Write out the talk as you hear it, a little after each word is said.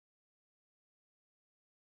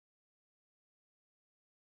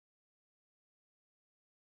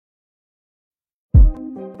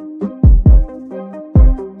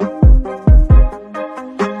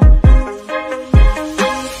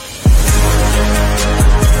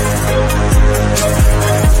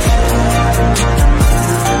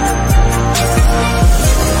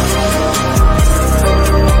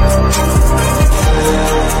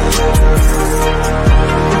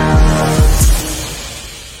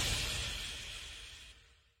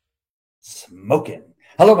smoking.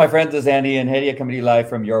 Hello, my friends. It's Andy and Hedia coming to you live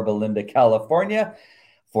from Yorba Linda, California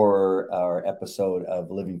for our episode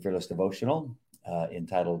of Living Fearless Devotional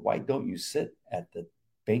entitled, Why Don't You Sit at the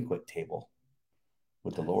Banquet Table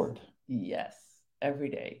with the Lord? Yes, every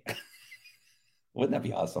day. Wouldn't that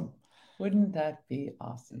be awesome? Wouldn't that be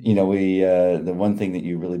awesome? You know, the one thing that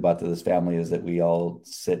you really brought to this family is that we all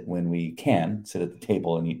sit when we can, sit at the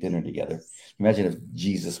table and eat dinner together. Imagine if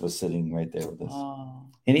Jesus was sitting right there with us. Oh,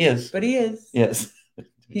 And he is. but he is. Yes.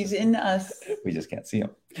 He's in us. We just can't see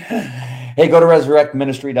him. Hey, go to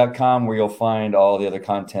resurrectministry.com where you'll find all the other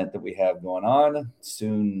content that we have going on.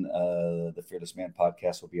 Soon, the Fearless Man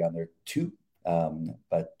podcast will be on there too. Yeah,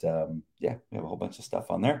 we have a whole bunch of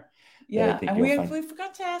stuff on there. Yeah, and we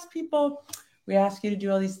forgot to ask people. We ask you to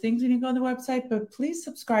do all these things when you go on the website, but please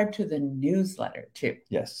subscribe to the newsletter too.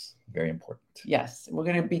 Yes, very important. Yes, we're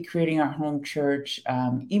going to be creating our home church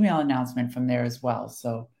email announcement from there as well.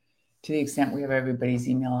 So to the extent we have everybody's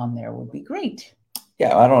email on there would be great.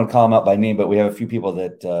 Yeah, I don't want to call them out by name, but we have a few people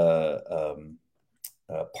that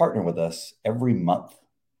partner with us every month.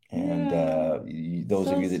 And those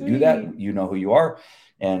of you that do that, you know who you are.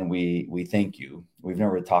 And we thank you. We've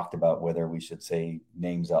never talked about whether we should say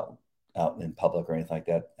names out in public or anything like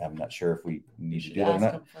that. I'm not sure if we need to do that or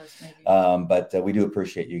not. First, but we do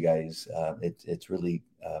appreciate you guys. It's really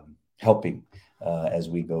helping as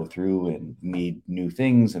we go through and need new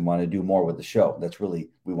things and want to do more with the show. That's really,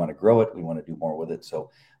 we want to grow it. We want to do more with it.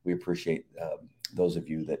 So we appreciate those of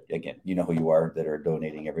you that, again, you know who you are, that are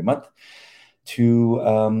donating every month to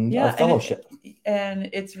our fellowship. And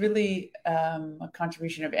it's really a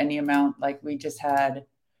contribution of any amount. Like we just had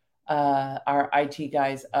our IT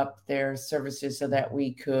guys up their services so that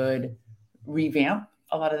we could revamp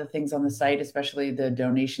a lot of the things on the site, especially the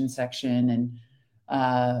donation section and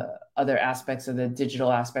other aspects of the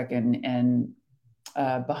digital aspect and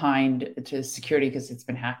behind to security because it's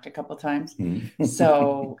been hacked a couple of times. Mm-hmm.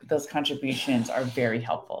 So those contributions are very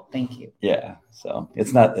helpful. Thank you. Yeah. So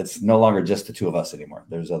it's no longer just the two of us anymore.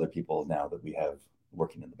 There's other people now that we have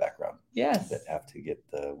working in the background. Yes. That have to get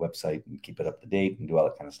the website and keep it up to date and do all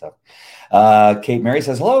that kind of stuff. Kate Mary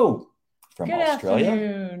says hello from Australia.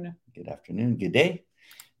 Afternoon. Good afternoon. Good day.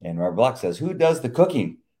 And Robert Block says, who does the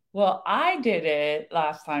cooking? Well, I did it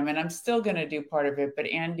last time, and I'm still going to do part of it, but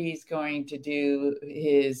Andy's going to do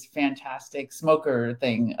his fantastic smoker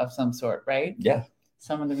thing of some sort, right? Yeah.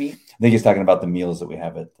 Some of the meat. I think he's talking about the meals that we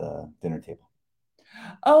have at the dinner table.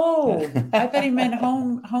 Oh, I thought he meant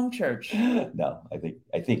home church. No, I think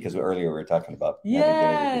because earlier we were talking about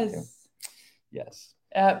yes. Yes.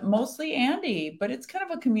 Mostly Andy, but it's kind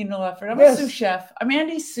of a communal effort. I'm a sous chef. I'm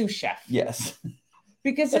Andy's sous chef. Yes.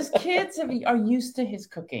 Because his kids are used to his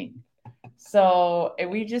cooking. So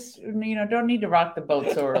we just, don't need to rock the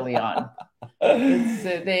boat so early on.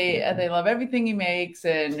 They love everything he makes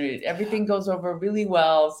and everything goes over really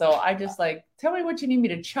well. So I just tell me what you need me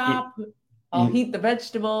to chop. I'll heat the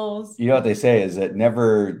vegetables. You know what they say is that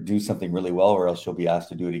never do something really well or else you'll be asked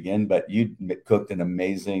to do it again. But you cooked an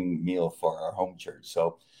amazing meal for our home church.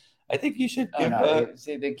 So I think you should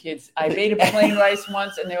see the kids. I made a plain rice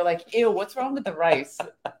once and they were like, ew, what's wrong with the rice?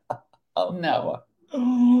 No.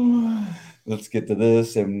 Let's get to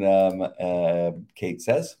this. And Kate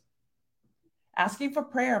says, asking for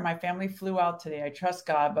prayer. My family flew out today. I trust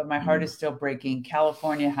God, but my heart is still breaking.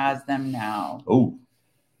 California has them now. Oh,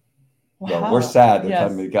 wow. Well, we're sad. Yes.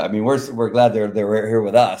 I mean, we're glad they're here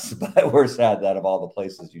with us, but we're sad that of all the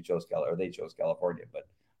places you chose, they chose California. But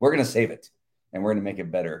we're going to save it, and we're going to make it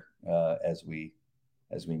better as we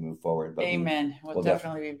move forward. But amen. We'll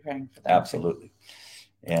definitely be praying for that. Absolutely.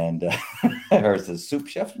 And ours is soup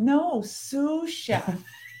chef. No, sous chef.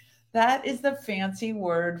 That is the fancy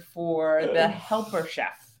word for the helper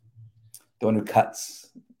chef. The one who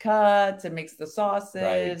cuts and makes the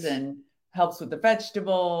sauces and helps with the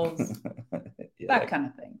vegetables, that kind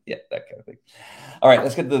of thing. Yeah, that kind of thing. All right,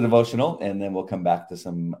 let's get to the devotional, and then we'll come back to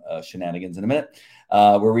some shenanigans in a minute.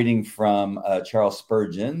 We're reading from Charles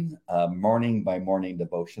Spurgeon, Morning by Morning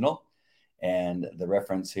Devotional. And the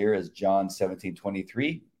reference here is John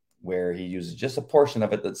 17:23, where he uses just a portion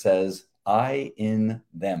of it that says, I in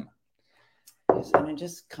them. Yes, and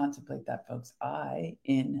just contemplate that, folks. I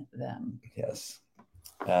in them. Yes.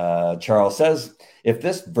 Charles says, if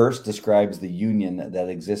this verse describes the union that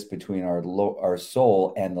exists between our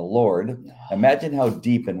soul and the Lord, imagine how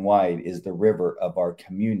deep and wide is the river of our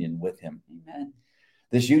communion with him. Amen.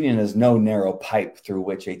 This union is no narrow pipe through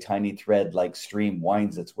which a tiny thread like stream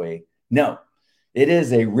winds its way. No, it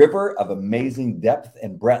is a river of amazing depth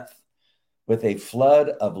and breadth with a flood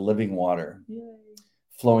of living water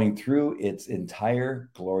flowing through its entire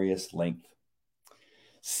glorious length.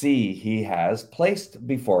 See, he has placed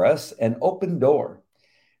before us an open door.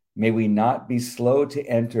 May we not be slow to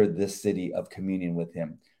enter this city of communion with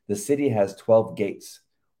him. The city has 12 gates,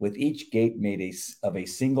 with each gate made of a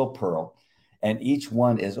single pearl, and each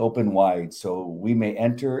one is open wide, so we may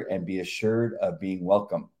enter and be assured of being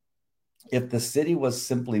welcome. If the city was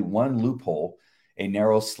simply one loophole, a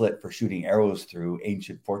narrow slit for shooting arrows through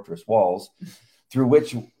ancient fortress walls, through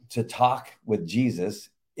which to talk with Jesus,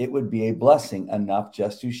 it would be a blessing enough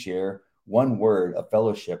just to share one word of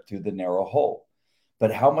fellowship through the narrow hole.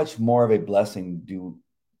 But how much more of a blessing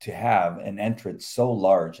to have an entrance so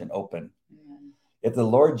large and open? Amen. If the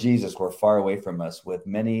Lord Jesus were far away from us with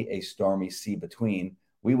many a stormy sea between,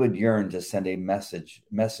 we would yearn to send a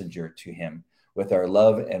messenger to him with our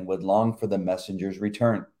love and would long for the messenger's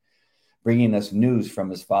return, bringing us news from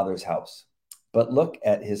his Father's house. But look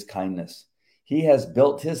at his kindness. He has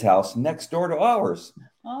built his house next door to ours.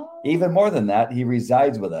 Oh. Even more than that, he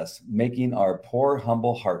resides with us, making our poor,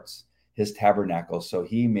 humble hearts his tabernacle, so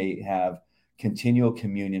he may have continual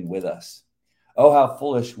communion with us. Oh, how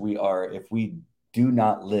foolish we are if we do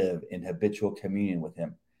not live in habitual communion with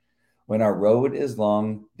him. When our road is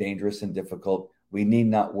long, dangerous, and difficult, we need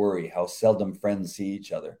not worry how seldom friends see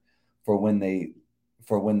each other. For when they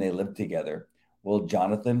live together, will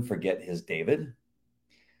Jonathan forget his David?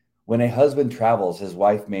 When a husband travels, his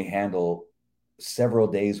wife may handle several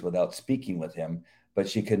days without speaking with him, but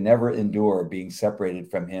she could never endure being separated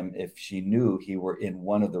from him if she knew he were in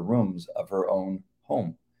one of the rooms of her own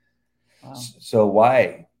home. Wow. So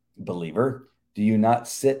why, believer, do you not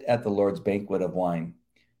sit at the Lord's banquet of wine?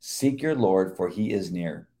 Seek your Lord, for he is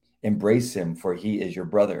near. Embrace him, for he is your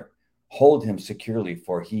brother. Hold him securely,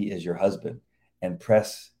 for he is your husband. And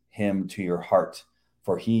press him to your heart,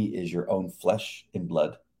 for he is your own flesh and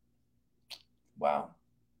blood. Wow.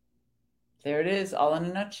 There it is, all in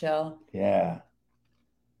a nutshell. Yeah.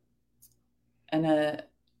 And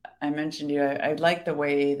I mentioned to you, I like the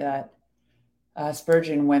way that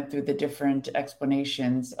Spurgeon went through the different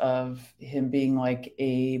explanations of him being like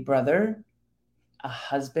a brother, a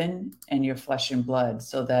husband, and your flesh and blood,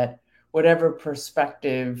 so that whatever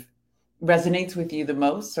perspective resonates with you the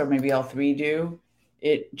most, or maybe all three do,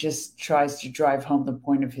 it just tries to drive home the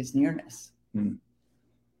point of his nearness. Hmm.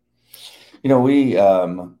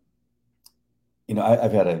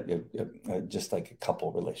 I've had just like a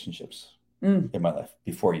couple relationships in my life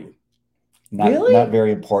before you. Really? Not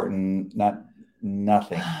very important,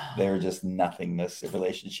 nothing. They're just nothingness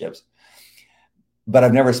relationships. But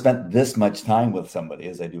I've never spent this much time with somebody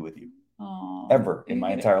as I do with you. Oh, ever in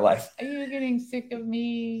my entire life. Are you getting sick of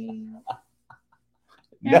me?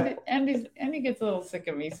 No. Andy gets a little sick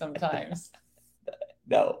of me sometimes.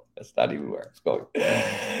 No, that's not even where it's going.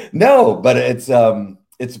 No, but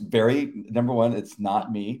it's very, number one, it's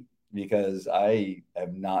not me, because I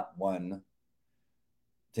am not one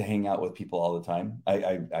to hang out with people all the time.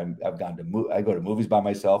 I've gone to I go to movies by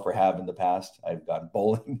myself, or have in the past. I've gone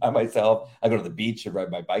bowling by myself. I go to the beach and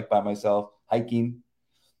ride my bike by myself, hiking,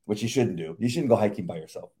 which you shouldn't do. You shouldn't go hiking by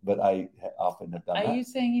yourself, but I often have done that. Are you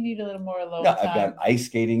saying you need a little more alone time? I've done ice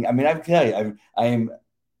skating. I mean, I tell you,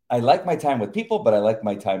 I like my time with people, but I like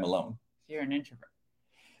my time alone. You're an introvert.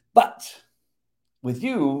 But with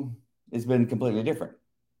you, it's been completely different.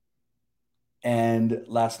 And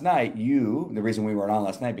last night, the reason we weren't on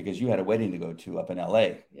last night, because you had a wedding to go to up in LA.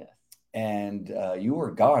 Yes. And you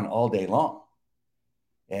were gone all day long.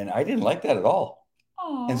 And I didn't like that at all.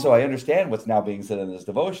 Aww. And so I understand what's now being said in this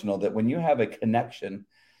devotional, that when you have a connection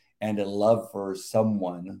and a love for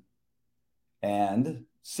someone, and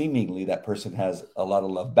seemingly that person has a lot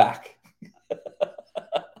of love back.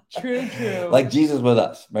 True. Like Jesus with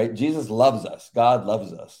us, right? Jesus loves us. God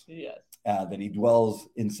loves us. Yes. That he dwells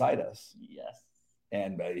inside us. Yes.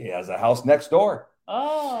 And he has a house next door.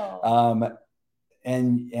 Oh.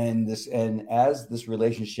 And as this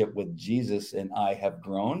relationship with Jesus and I have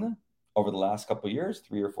grown over the last couple of years,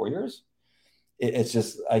 3 or 4 years, it's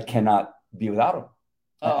just, I cannot be without him.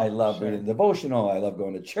 I love reading devotional. I love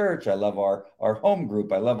going to church. I love our home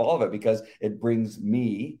group. I love all of it, because it brings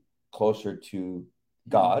me closer to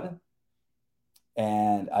God,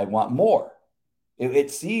 and I want more.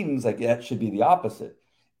 It seems like that should be the opposite.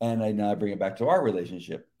 And I bring it back to our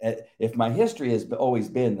relationship. If my history has always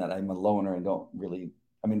been that I'm a loner and don't really,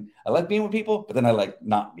 I like being with people, but then I like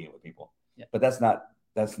not being with people. Yeah. But that's not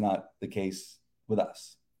the case with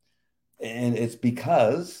us. And it's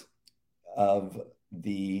because of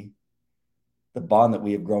the bond that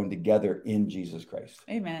we have grown together in Jesus Christ.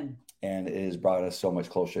 Amen. And it has brought us so much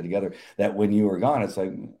closer together that when you were gone, it's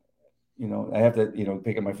like, I have to,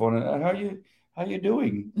 pick up my phone and how are you? how you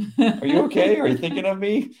doing? Are you okay? Are you thinking of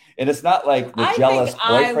me? And it's not like the jealous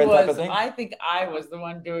boyfriend type of thing. I think I was the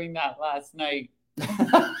one doing that last night.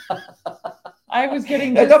 I was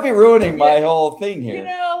getting don't be ruining my whole thing here. You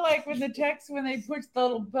know, like with the text when they push the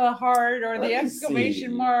little heart or the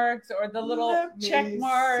exclamation marks or the little check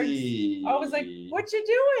marks. I was like, what you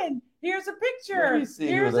doing? Here's a picture.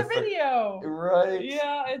 Here's a video. Right.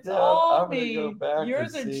 Yeah, it's all me. Go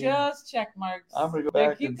Yours are just check marks. I'm gonna go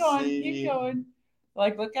back keep going. Keep going.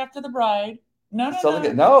 Like look after the bride.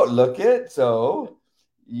 No. Look at so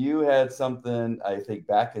you had something, I think,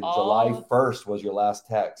 back in July 1st was your last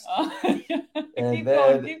text. And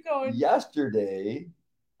keep going. Yesterday,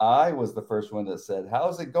 I was the first one that said,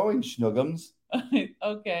 how's it going, Schnuggums?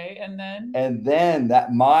 Okay, and then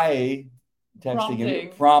that my texting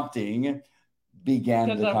and prompting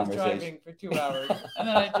began the conversation. Because I was driving for 2 hours. And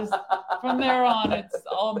then I just, from there on, it's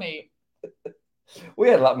all me. We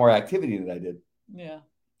had a lot more activity than I did. Yeah.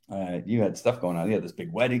 You had stuff going on. You had this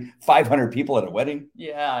big wedding, 500 people at a wedding.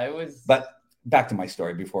 Yeah, it was. But back to my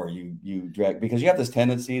story before you drag, because you have this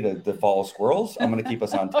tendency to follow squirrels. I'm going to keep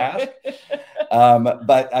us on task.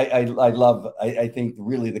 But I think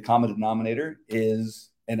really the common denominator is,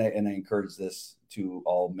 and I encourage this to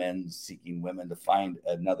all men seeking women, to find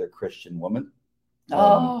another Christian woman.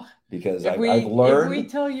 Because I've learned. If we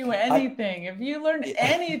tell you anything, if you learn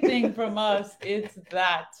anything from us, it's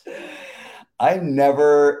that. I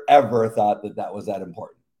never, ever thought that was that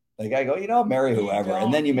important. Like I go, marry whoever,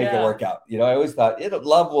 and then you make it work out. I always thought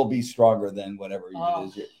love will be stronger than whatever it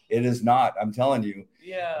is. It is not. I'm telling you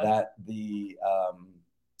that the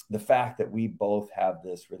fact that we both have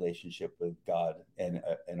this relationship with God and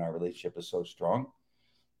our relationship is so strong,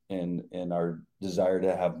 and our desire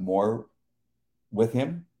to have more with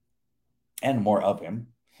Him and more of Him.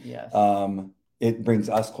 Yes. It brings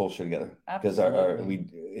us closer together because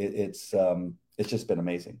it's just been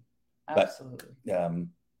amazing. Absolutely. But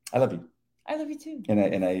I love you. I love you too.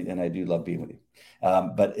 And I do love being with you.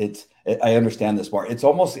 But I understand this more. It's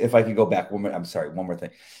almost, if I could go back one more thing.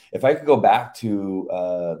 If I could go back to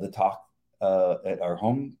the talk at our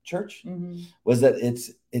home church, was that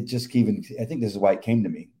it just even, I think this is why it came to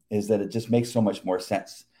me, is that it just makes so much more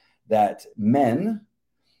sense that men,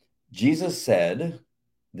 Jesus said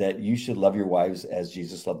that you should love your wives as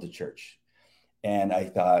Jesus loved the church. And I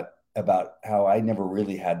thought about how I never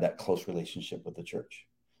really had that close relationship with the church.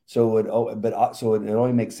 So it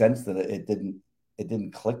only makes sense that it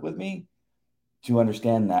didn't click with me to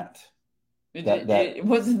understand that. It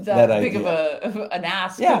wasn't that big idea. of an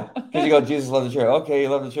ask. Yeah, because you go, Jesus loved the church. Okay, you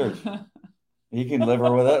love the church. He can live with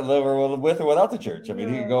or without the church. I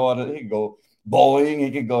mean, he can go bowling. He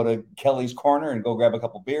can go to Kelly's Corner and go grab a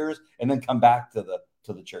couple beers and then come back to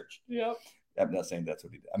the church. Yep. I'm not saying that's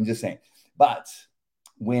what he did. I'm just saying. But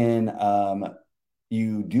when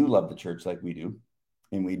you do love the church like we do,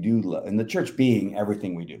 and we do love, and the church being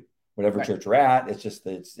everything we do, whatever church we're at, it's just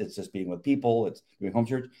being with people, it's doing home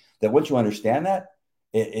church. That once you understand that,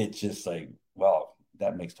 it's just like, well,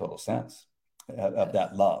 that makes total sense. Of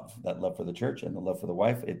that love for the church and the love for the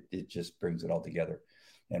wife, it just brings it all together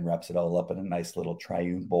and wraps it all up in a nice little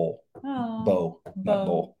triune bow.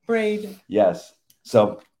 Braid. Yes.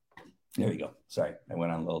 So there you go. Sorry, I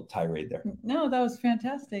went on a little tirade there. No, that was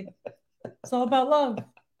fantastic. It's all about love.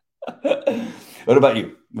 What about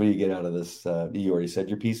you? What do you get out of this? You already said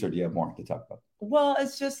your piece, or do you have more to talk about? Well,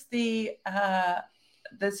 it's just this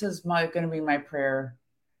is going to be my prayer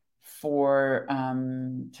for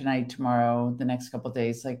tonight, tomorrow, the next couple of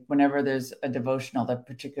days. Like whenever there's a devotional that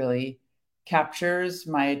particularly captures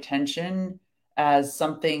my attention as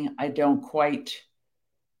something I don't quite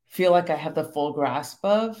feel like I have the full grasp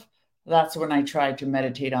of, that's when I try to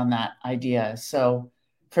meditate on that idea. So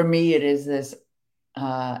for me, it is this,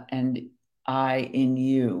 and I in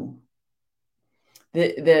you.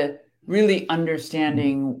 The really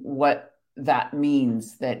understanding what that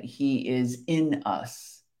means, that He is in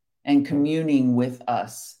us and communing with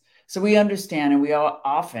us. So we understand, and we all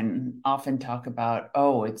often talk about,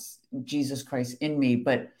 it's Jesus Christ in me,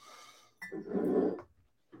 but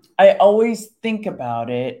I always think about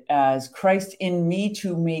it as Christ in me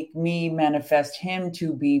to make me manifest Him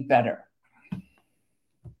to be better.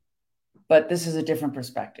 But this is a different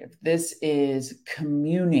perspective. This is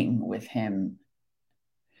communing with Him.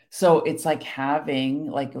 So it's like having,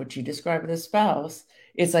 like what you described with a spouse,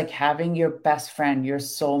 it's like having your best friend, your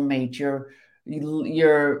soulmate,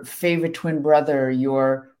 your favorite twin brother,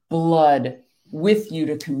 your blood with you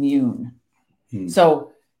to commune.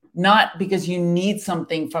 So not because you need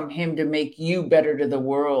something from Him to make you better to the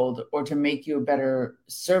world or to make you a better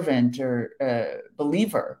servant or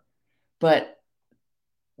believer, but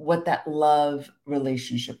what that love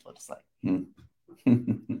relationship looks like.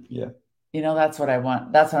 Yeah. That's what I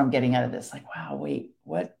want. That's what I'm getting out of this. Like, wow, wait,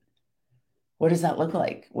 what does that look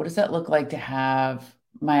like? What does that look like to have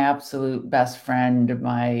my absolute best friend,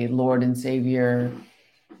 my Lord and Savior,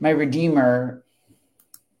 my Redeemer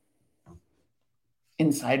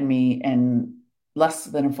inside me and less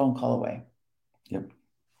than a phone call away? Yep.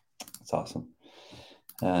 That's awesome.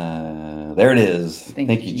 There it is.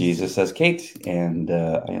 Thank you, Jesus, says Kate. And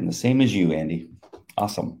I am the same as you, Andy.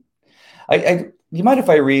 Awesome. You mind if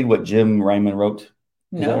I read what Jim Ryman wrote?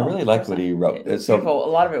 No, I really like what he wrote. So a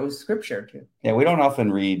lot of it was scripture too. Yeah, we don't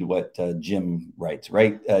often read what Jim writes,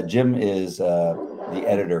 right? Jim is the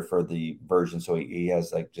editor for the version, so he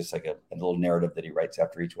has just a little narrative that he writes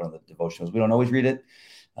after each one of the devotionals. We don't always read it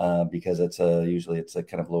because usually it's a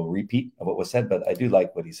kind of little repeat of what was said, but I do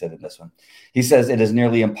like what he said in this one. He says, it is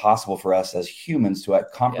nearly impossible for us as humans to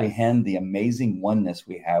comprehend the amazing oneness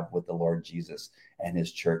we have with the Lord Jesus and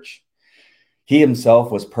his church. He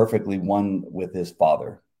himself was perfectly one with his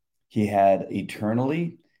Father. He had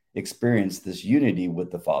eternally experienced this unity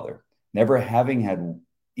with the Father, never having had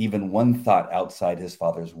even one thought outside his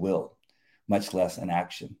Father's will, much less an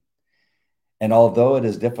action. And although it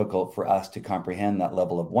is difficult for us to comprehend that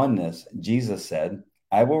level of oneness, Jesus said,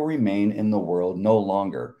 I will remain in the world no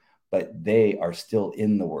longer, but they are still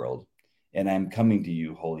in the world. And I'm coming to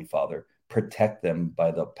you, Holy Father. Protect them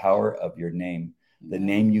by the power of your name, the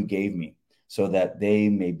name you gave me, so that they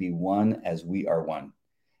may be one as we are one.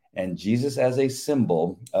 And Jesus, as a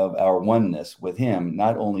symbol of our oneness with him,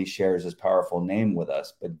 not only shares his powerful name with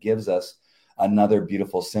us, but gives us another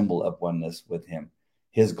beautiful symbol of oneness with him,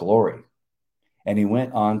 his glory. And he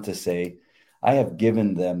went on to say, I have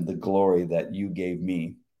given them the glory that you gave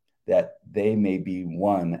me, that they may be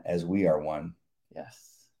one as we are one.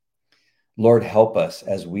 Yes. Lord, help us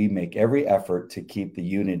as we make every effort to keep the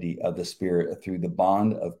unity of the Spirit through the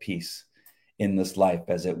bond of peace in this life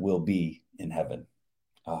as it will be in heaven.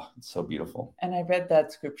 Oh, it's so beautiful. And I read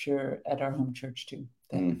that scripture at our home church too,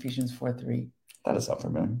 Ephesians 4:3. That is not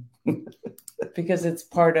familiar. Because it's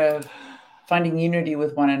part of finding unity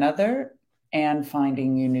with one another and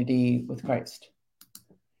finding unity with Christ.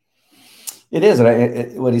 It is.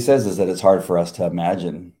 And what he says is that it's hard for us to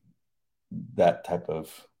imagine that type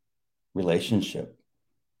of relationship.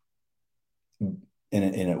 And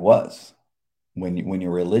it was. When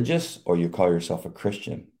you're religious or you call yourself a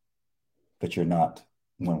Christian, but you're not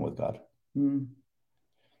one with God.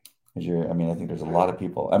 I think there's a lot of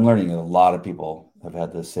people. I'm learning that a lot of people have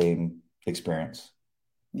had the same experience.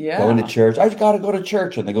 Yeah. Going to church. I just got to go to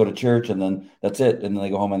church. And they go to church and then that's it. And then they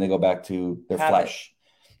go home and they go back to their flesh.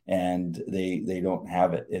 And they don't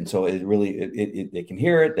have it. And so it really, they can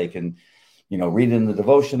hear it. They can, read it in the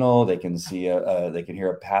devotional. They can see, they can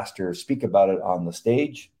hear a pastor speak about it on the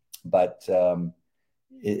stage. But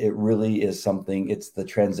it really is something. It's the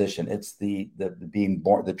transition. It's the being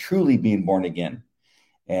born, the truly being born again,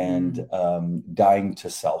 and dying to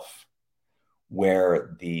self,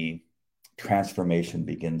 where the transformation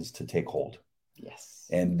begins to take hold. Yes.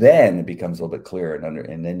 And then it becomes a little bit clearer,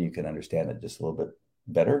 and then you can understand it just a little bit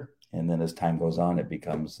better. And then as time goes on, it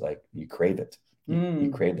becomes like you crave it.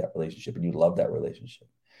 You crave that relationship, and you love that relationship.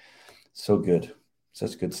 So good,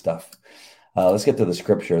 such good stuff. Let's get to the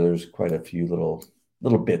scripture. There's quite a few little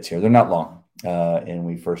bits here. They're not long. And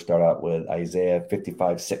we first start out with Isaiah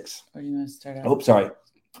 55:6. Where do you want to start out? Oh, sorry.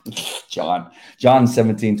 John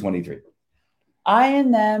 17:23. I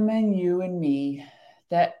and them and you and me,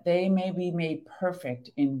 that they may be made perfect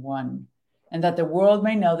in one, and that the world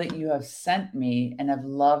may know that you have sent me and have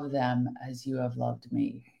loved them as you have loved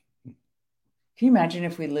me. Can you imagine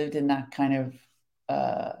if we lived in that kind of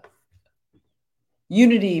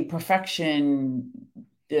unity, perfection,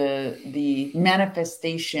 the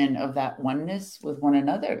manifestation of that oneness with one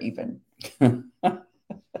another even? Can you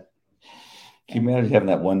imagine having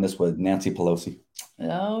that oneness with Nancy Pelosi?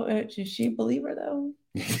 Oh, is she a believer though?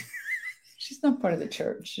 She's not part of the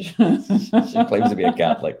church. She claims to be a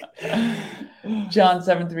Catholic. John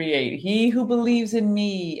 7:3-8. He who believes in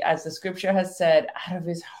me, as the scripture has said, out of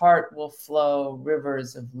his heart will flow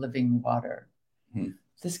rivers of living water.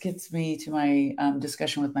 This gets me to my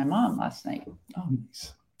discussion with my mom last night. Oh,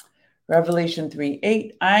 nice. Revelation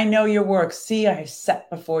 3:8. I know your works. See, I have set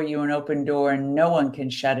before you an open door, and no one can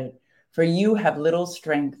shut it. For you have little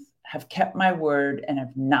strength, have kept my word, and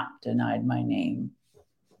have not denied my name.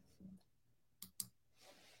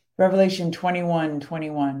 Revelation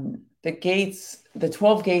 21:21. The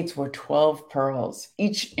 12 gates were 12 pearls.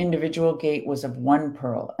 Each individual gate was of one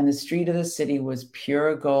pearl, and the street of the city was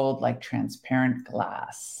pure gold like transparent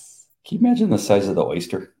glass. Can you imagine the size of the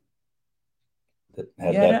oyster? that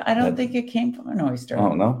had Yeah, that. I don't think it came from an oyster.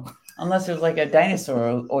 Oh no, Unless it was like a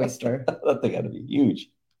dinosaur oyster. that thing had to be huge.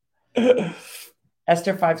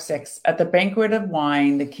 Esther 5:6. At the banquet of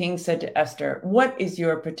wine, the king said to Esther, "What is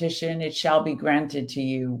your petition? It shall be granted to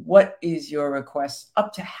you. What is your request?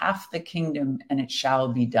 Up to half the kingdom, and it shall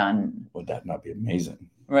be done." Would that not be amazing?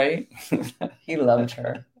 Right? He loved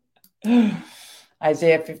her.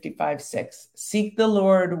 Isaiah 55:6. Seek the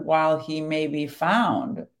Lord while he may be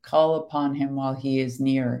found. Call upon him while he is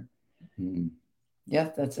near.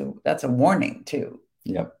 Yeah, that's a warning too.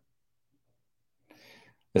 Yep.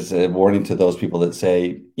 It's a warning to those people that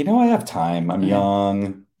say, I have time. I'm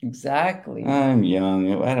young. Exactly. I'm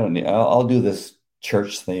young. I don't need, I'll do this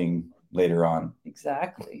church thing later on.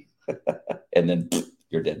 Exactly. And then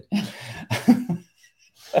you're dead.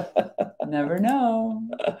 Never know.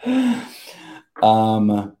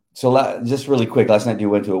 So just really quick, last night you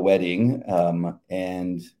went to a wedding,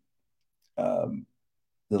 and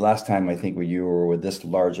the last time I think you were with this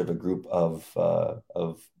large of a group of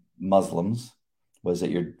Muslims was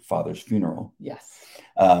at your father's funeral. Yes.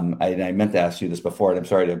 I meant to ask you this before, and I'm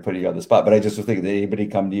sorry to put you on the spot, but I just was thinking, did anybody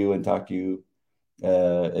come to you and talk to you?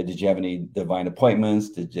 Did you have any divine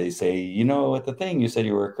appointments? Did they say, at the thing you said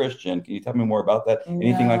you were a Christian? Can you tell me more about that?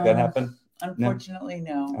 Anything like that happen? Unfortunately,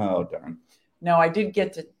 no. Oh, darn. No, I did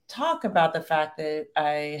get to talk about the fact that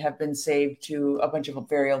I have been saved to a bunch of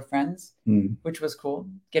very old friends, which was cool,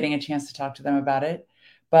 getting a chance to talk to them about it.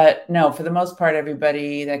 But no, for the most part,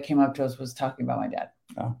 everybody that came up to us was talking about my dad.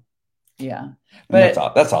 Oh. Yeah. But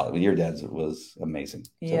that's all. Your dad's was amazing.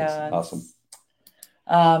 So yeah. Awesome.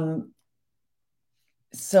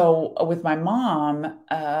 So with my mom,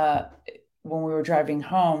 when we were driving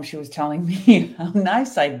home, she was telling me how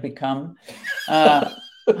nice I'd become,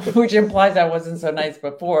 which implies I wasn't so nice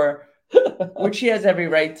before, which she has every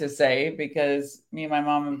right to say, because me and my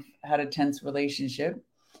mom have had a tense relationship.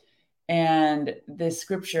 And this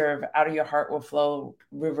scripture of out of your heart will flow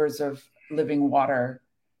rivers of living water.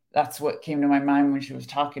 That's what came to my mind when she was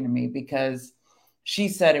talking to me, because she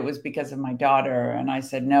said it was because of my daughter. And I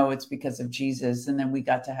said, no, it's because of Jesus. And then we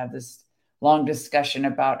got to have this long discussion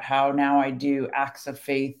about how now I do acts of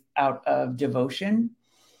faith out of devotion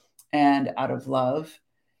and out of love,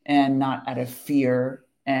 and not out of fear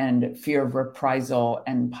of reprisal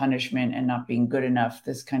and punishment and not being good enough.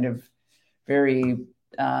 This kind of very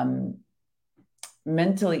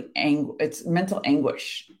it's mental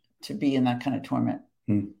anguish to be in that kind of torment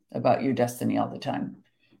about your destiny all the time.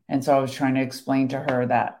 And so I was trying to explain to her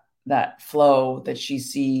that flow that she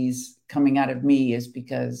sees coming out of me is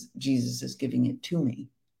because Jesus is giving it to me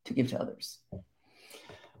to give to others.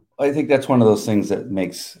 I think that's one of those things that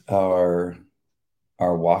makes our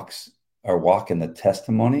walk and the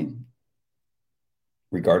testimony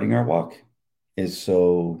regarding our walk is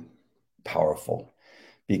so powerful,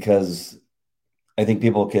 because I think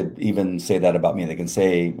people could even say that about me. They can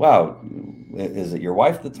say, wow, is it your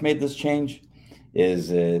wife that's made this change?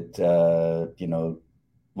 Is it,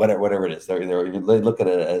 whatever it is, they look at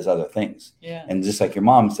it as other things. Yeah. And just like your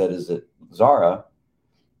mom said, is it Zara?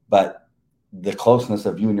 But the closeness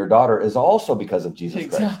of you and your daughter is also because of Jesus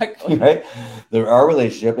Christ, right? Our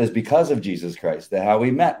relationship is because of Jesus Christ. How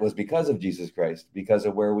we met was because of Jesus Christ, because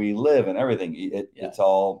of where we live and everything. It's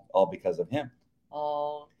all because of him.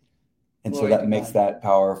 And so that makes that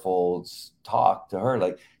powerful talk to her.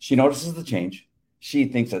 Like, she notices the change. She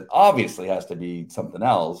thinks it obviously has to be something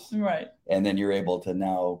else. Right. And then you're able to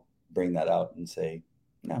now bring that out and say,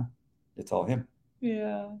 no, it's all him.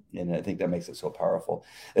 Yeah. And I think that makes it so powerful.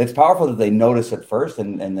 It's powerful that they notice it first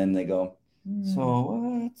and then they go,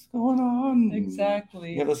 so what's going on?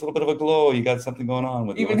 Exactly. You have this little bit of a glow. You got something going on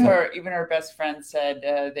with even her best friend said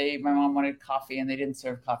my mom wanted coffee and they didn't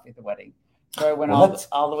serve coffee at the wedding. So I went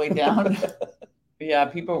all the way down. Yeah,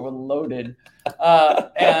 people were loaded.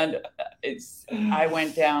 And I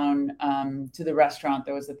went down to the restaurant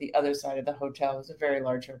that was at the other side of the hotel. It was a very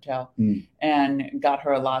large hotel. And got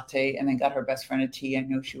her a latte, and then got her best friend a tea. I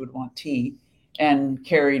knew she would want tea, and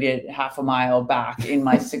carried it half a mile back in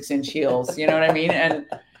my 6-inch heels. You know what I mean?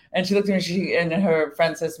 And she looked at me, and her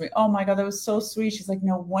friend says to me, "Oh my God, that was so sweet." She's like,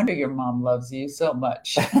 "No wonder your mom loves you so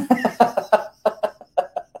much."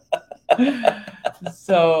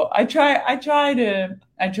 So I try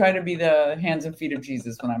to be the hands and feet of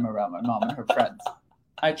Jesus when I'm around my mom and her friends.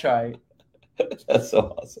 I try. That's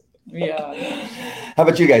so awesome. Yeah. How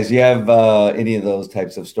about you guys? Do you have any of those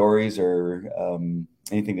types of stories or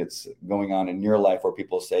anything that's going on in your life where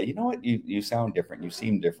people say, you know what, you sound different, you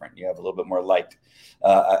seem different, you have a little bit more light?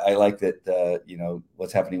 I like that.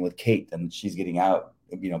 What's happening with Kate, and she's getting out.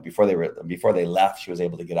 Before they left, she was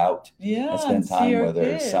able to get out and spend time with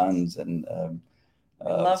her sons, and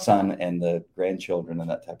love son that. and the grandchildren and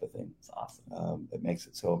that type of thing. It's awesome. It makes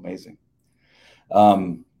it so amazing.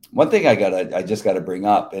 One thing I just got to bring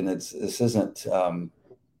up, and this isn't,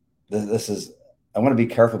 this is, I want to be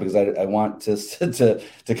careful because I want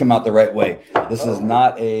to come out the right way. This is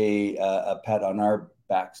not a pat on our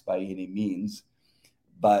backs by any means,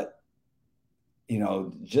 but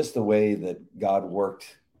just the way that God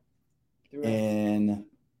worked in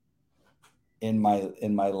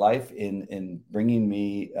my life in bringing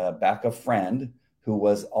me back a friend who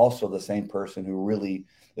was also the same person who really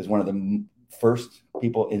is one of the first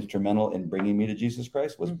people instrumental in bringing me to Jesus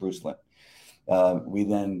Christ was Bruce Lynn. We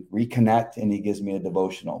then reconnect, and he gives me a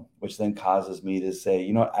devotional, which then causes me to say,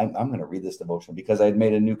 I'm going to read this devotional because I'd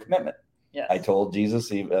made a new commitment. Yes. I told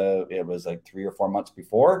Jesus, it was like 3 or 4 months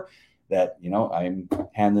before, that, I'm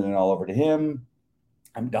handing it all over to him.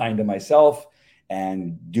 I'm dying to myself,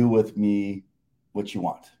 and do with me what you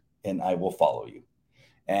want, and I will follow you.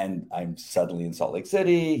 And I'm suddenly in Salt Lake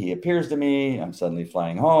City. He appears to me. I'm suddenly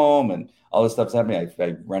flying home, and all this stuff's happening.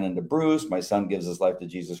 I run into Bruce. My son gives his life to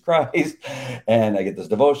Jesus Christ, and I get this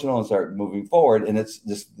devotional and start moving forward. And it's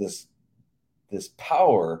just this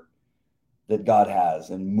power that God has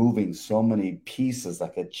in moving so many pieces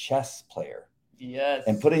like a chess player. Yes.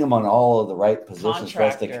 And putting them on all of the right positions for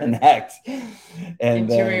us to connect. And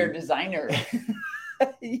interior designer.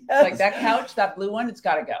 Yes. Like that couch, that blue one, it's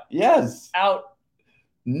got to go. Yes. Out.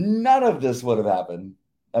 None of this would have happened.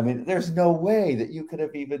 I mean, there's no way that you could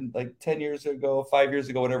have even, like 10 years ago, 5 years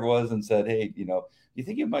ago, whatever it was, and said, hey, you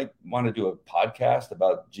think you might want to do a podcast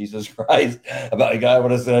about Jesus Christ? About a guy would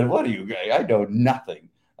have said, what are you guys? I know nothing.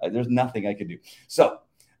 There's nothing I could do. So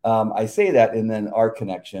I say that, and then our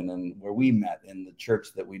connection and where we met in the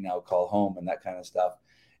church that we now call home and that kind of stuff.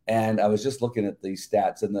 And I was just looking at these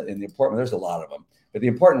stats, and the important, there's a lot of them, but the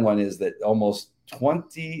important one is that almost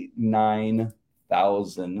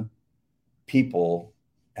 29,000 people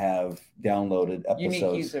have downloaded episodes.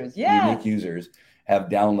 Unique users. Yes. Unique users have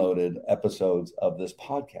downloaded episodes of this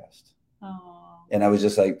podcast. Oh. And I was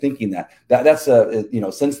just like thinking that's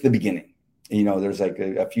since the beginning. There's like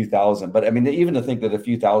a few thousand, but I mean, even to think that a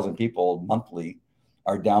few thousand people monthly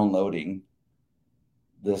are downloading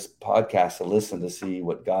this podcast to listen, to see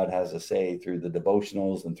what God has to say through the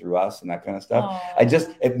devotionals and through us and that kind of stuff. Oh.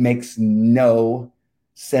 It makes no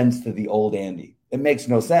sense to the old Andy. It makes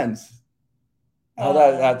no sense how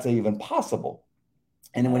that's even possible.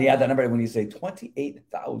 And then when you add that number, when you say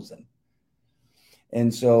 28,000.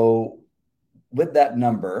 And so with that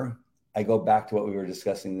number, I go back to what we were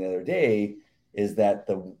discussing the other day, is that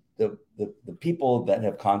the people that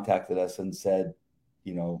have contacted us and said,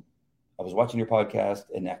 I was watching your podcast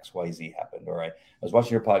and XYZ happened, or I was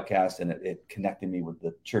watching your podcast and it connected me with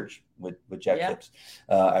the church, with Jack Tips.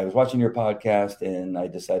 I was watching your podcast and I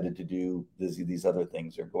decided to do these other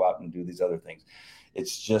things, or go out and do these other things.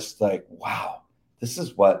 It's just like, wow, this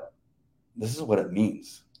is what it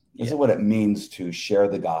means. This is what it means to share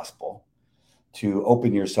the gospel, to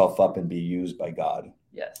open yourself up and be used by God.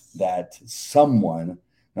 Yes. That someone,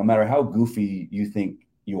 no matter how goofy you think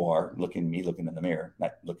you are, looking in the mirror,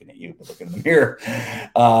 not looking at you, but looking in the mirror,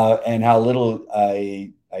 and how little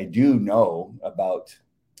I do know about,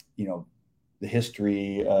 the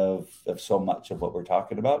history of so much of what we're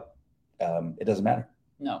talking about, it doesn't matter.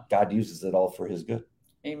 No. God uses it all for his good.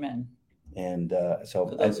 Amen. And so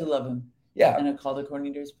for those who love him. Yeah. And are called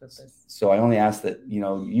according to his purpose. So I only ask that,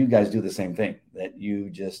 you guys do the same thing, that you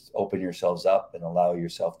just open yourselves up and allow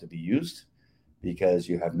yourself to be used, because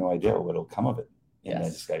you have no idea what will come of it. And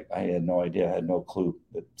yes. I had no idea. I had no clue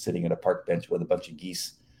that sitting at a park bench with a bunch of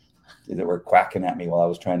geese that were quacking at me while I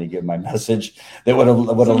was trying to give my message, that would have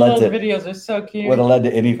led to videos are so cute. Would have led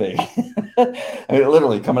to anything. I mean,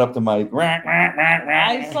 literally coming up to my.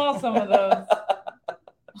 I saw some of those.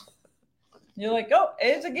 You're like, oh,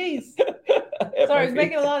 it's a geese. Sorry, it's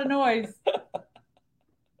making a lot of noise.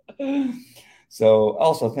 So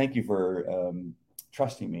also thank you for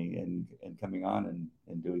trusting me and coming on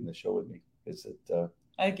and doing the show with me.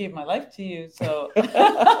 I gave my life to you, so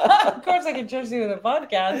of course I can trust you with a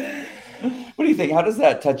podcast. What do you think? How does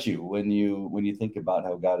that touch you when you think about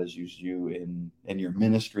how God has used you in your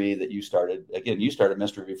ministry that you started? Again, you started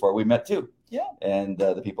ministry before we met too. Yeah. And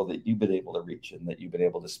the people that you've been able to reach and that you've been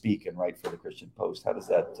able to speak and write for the Christian Post. How does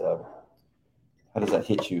that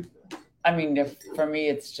hit you? I mean, for me,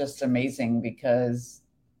 it's just amazing because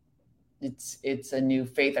it's a new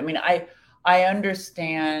faith. I mean, I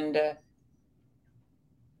understand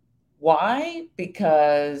why,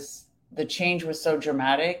 because the change was so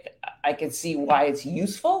dramatic. I can see why it's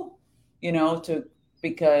useful,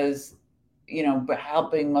 because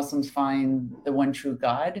helping Muslims find the one true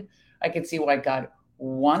God. I can see why God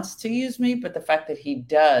wants to use me, but the fact that he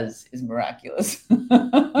does is miraculous.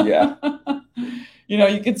 Yeah.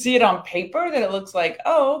 You can see it on paper that it looks like,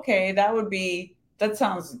 oh, okay, that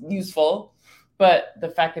sounds useful. But the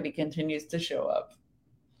fact that he continues to show up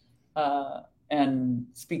and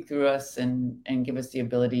speak through us and give us the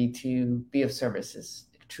ability to be of service is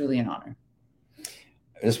truly an honor.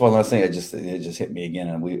 Just one last thing, it just hit me again,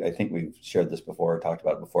 and I think we've shared this before, or talked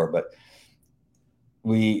about it before, but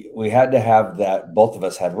we had to have that. Both of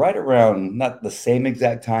us had right around, not the same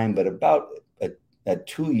exact time, but about a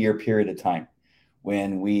 2-year period of time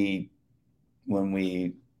when we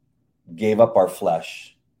gave up our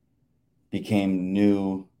flesh, became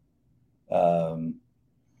new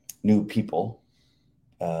people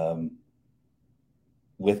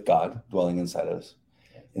with God dwelling inside of us.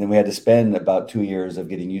 And then we had to spend about 2 years of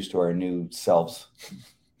getting used to our new selves.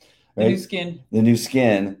 Right? The new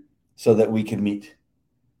skin, so that we could meet.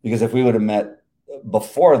 Because if we would have met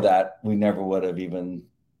before that, we never would have even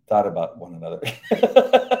thought about one another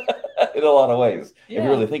in a lot of ways. Yeah. If you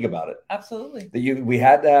really think about it. Absolutely. We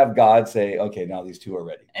had to have God say, okay, now these two are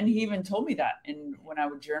ready. And he even told me that. And when I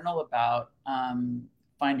would journal about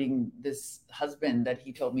finding this husband that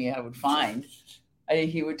he told me I would find,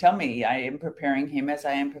 he would tell me, I am preparing him as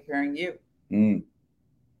I am preparing you. Mm.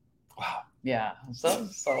 Wow. Yeah. So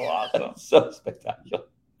awesome. So spectacular.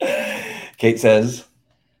 Kate says,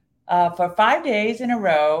 for 5 days in a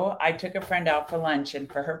row, I took a friend out for lunch, and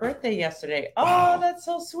for her birthday yesterday. Wow. Oh, that's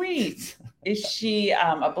so sweet. Is she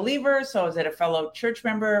a believer? So is it a fellow church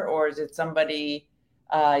member, or is it somebody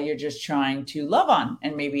you're just trying to love on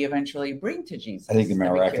and maybe eventually bring to Jesus? I think the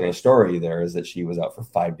miraculous story there is that she was out for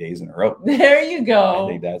 5 days in a row. There you go. I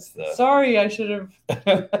think that's the. Sorry, I should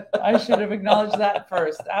have acknowledged that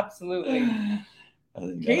first. Absolutely.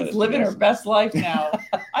 Kate's living her best life now.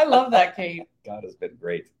 I love that, Kate. God has been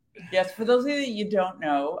great. Yes, for those of you that don't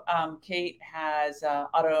know, Kate has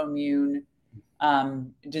autoimmune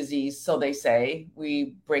disease, so they say.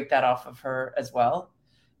 We break that off of her as well.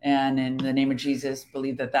 And in the name of Jesus,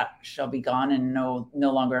 believe that shall be gone and no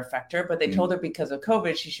longer affect her. But they told her because of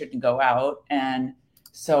COVID, she shouldn't go out. And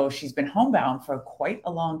so she's been homebound for quite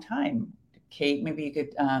a long time. Kate, maybe you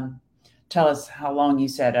could tell us how long you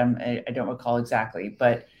said. I don't recall exactly,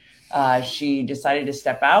 but she decided to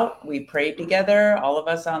step out. We prayed together, all of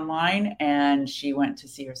us online, and she went to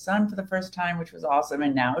see her son for the first time, which was awesome.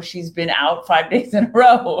 And now she's been out 5 days in a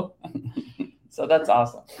row. So that's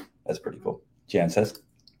awesome. That's pretty cool. Jan says,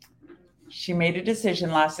 she made a decision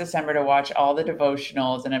last December to watch all the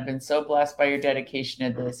devotionals, and I've been so blessed by your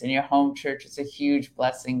dedication to this. And your home church is a huge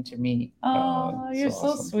blessing to me. Oh, you're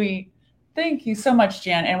so sweet. Thank you so much,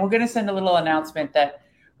 Jan. And we're going to send a little announcement that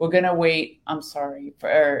we're going to wait,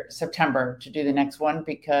 for September to do the next one,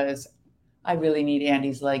 because I really need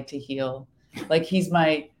Andy's leg to heal. Like, he's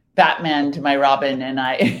my Batman to my Robin, and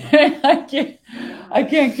I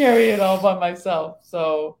can't carry it all by myself.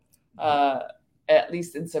 So at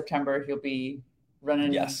least in September, he'll be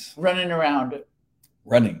running around.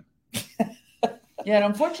 Running. Yeah, and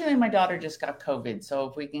unfortunately, my daughter just got COVID. So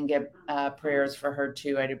if we can get prayers for her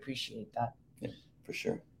too, I'd appreciate that. Yeah, for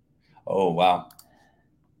sure. Oh, wow.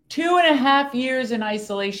 2.5 years in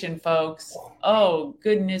isolation, folks. Oh,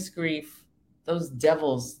 goodness grief. Those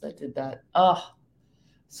devils that did that. Oh,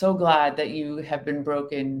 so glad that you have been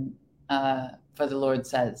broken, for the Lord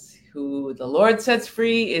says, who the Lord sets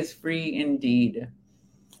free is free indeed.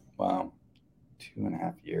 Wow.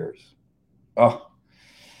 2.5 years. Oh.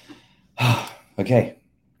 Okay.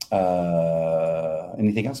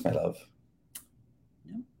 Anything else, my love?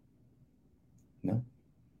 No.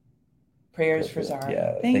 Prayers for Zara.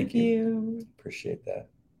 Yeah. Thank you. Appreciate that.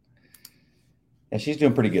 Yeah, she's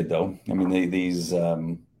doing pretty good though. I mean, these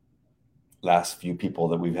last few people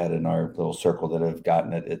that we've had in our little circle that have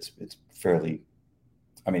gotten it, it's fairly.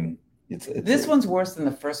 I mean, it's this one's worse than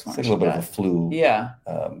the first one. It's like a little bit of a flu. Yeah.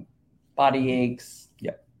 Body aches.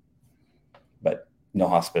 Yeah. But no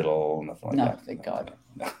hospital, nothing like that. No, thank God.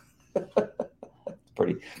 No.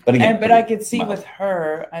 Pretty, but again, but I could see mild. With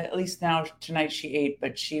her, at least now tonight she ate,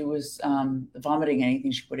 but she was vomiting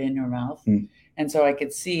anything she put in her mouth. And so I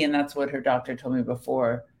could see, and that's what her doctor told me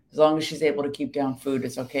before, as long as she's able to keep down food,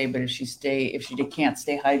 it's okay. But if she can't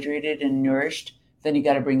stay hydrated and nourished, then you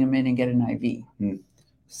got to bring them in and get an IV.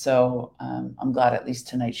 So I'm glad at least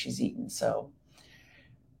tonight she's eaten. So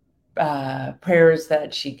prayers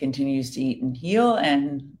that she continues to eat and heal,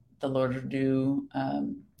 and the Lord will do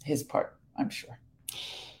his part, I'm sure.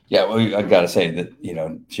 Yeah, well, I got to say that,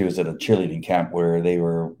 she was at a cheerleading camp where they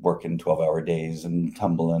were working 12-hour days and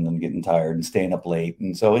tumbling and getting tired and staying up late.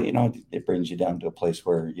 And so, it brings you down to a place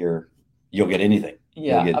where you'll get anything.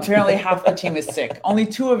 Yeah, apparently half the team is sick. Only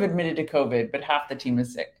 2 have admitted to COVID, but half the team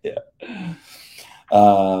is sick. Yeah. There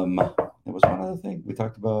was one other thing we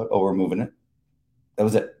talked about. Oh, we're moving it. That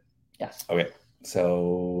was it. Yes. Okay.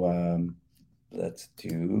 So let's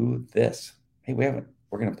do this. Hey, we're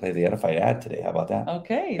going to play the Edify ad today. How about that?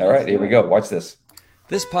 Okay. All right, here we go. Watch this.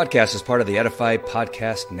 This podcast is part of the Edify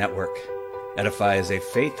Podcast Network. Edify is a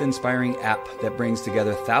faith-inspiring app that brings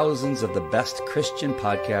together thousands of the best Christian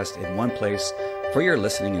podcasts in one place for your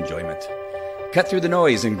listening enjoyment. Cut through the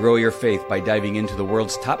noise and grow your faith by diving into the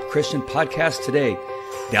world's top Christian podcasts today.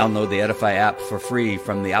 Download the Edify app for free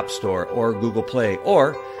from the App Store or Google Play,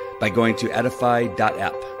 or by going to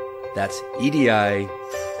edify.app. That's EDIFI.app.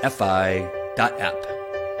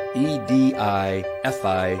 EDIFI.app.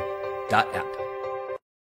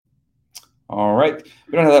 All right.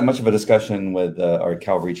 We don't have that much of a discussion with our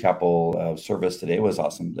Calvary Chapel service today. It was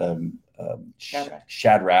awesome.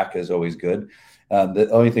 Shadrach is always good. The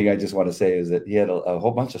only thing I just want to say is that he had a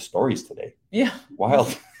whole bunch of stories today. Yeah.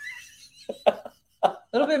 Wild. A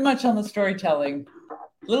little bit much on the storytelling.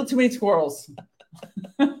 A little too many squirrels.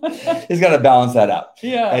 He's got to balance that out.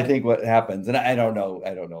 Yeah. I think what happens, and I don't know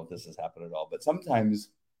if this has happened at all, but sometimes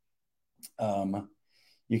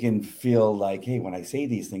you can feel like, hey, when I say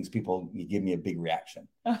these things, you give me a big reaction.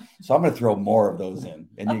 So I'm going to throw more of those in.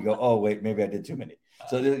 And you go, oh, wait, maybe I did too many.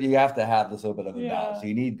 So you have to have this little bit of a balance. So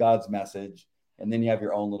you need God's message, and then you have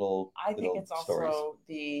your own little I think it's stories. Also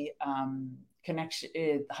the connection,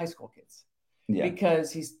 high school kids. Yeah.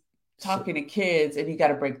 Because he's talking to kids, and you got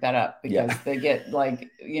to break that up because they get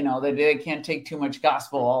they can't take too much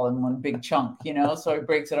gospel all in one big chunk, so he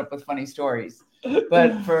breaks it up with funny stories.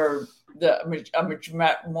 But for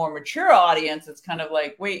a more mature audience, it's kind of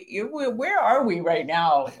like, wait, where are we right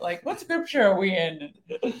now? Like, what scripture are we in?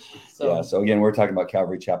 So again, we're talking about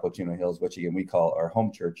Calvary Chapel, Chino Hills, which again we call our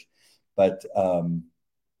home church. But what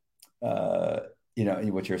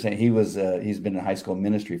you're saying, he's been in high school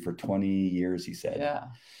ministry for 20 years, he said. Yeah.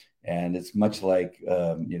 And it's much like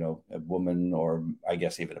a woman, or I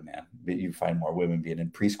guess even a man, but you find more women being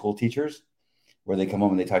in preschool teachers, where they come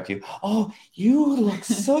home and they talk to you. Oh, you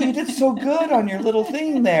did so good on your little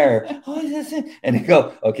thing there. Oh, and you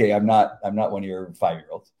go, okay, I'm not one of your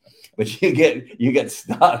 5-year-olds, but you get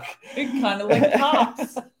stuck. It's kind of like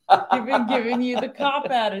cops. They've been giving you the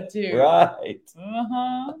cop attitude. Right.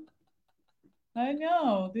 Uh-huh. I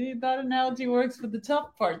know. That analogy works for the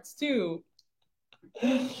tough parts too.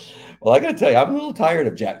 Well, I got to tell you, I'm a little tired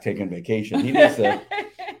of Jack taking vacation. He needs to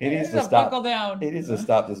stop. Buckle down. He needs to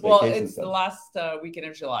stop this vacation. Well, it's the last weekend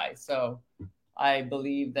of July, so I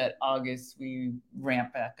believe that August we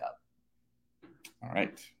ramp back up. All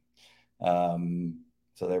right.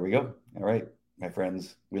 So there we go. All right, my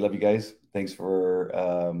friends, we love you guys. Thanks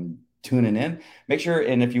for tuning in. Make sure,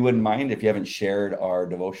 and if you wouldn't mind, if you haven't shared our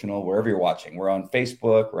devotional wherever you're watching, we're on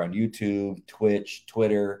Facebook, we're on YouTube, Twitch,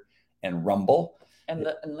 Twitter, and Rumble. And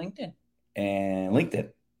LinkedIn. And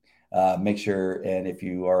LinkedIn. Make sure, and if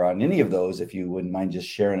you are on any of those, if you wouldn't mind just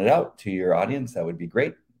sharing it out to your audience, that would be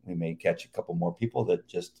great. We may catch a couple more people that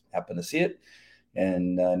just happen to see it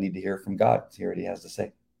and need to hear from God, hear what he has to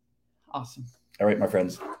say. Awesome. All right, my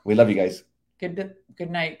friends. We love you guys. Good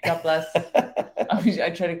night. God bless. I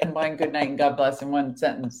try to combine good night and God bless in one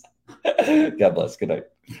sentence. God bless. Good night.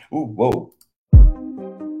 Ooh, whoa.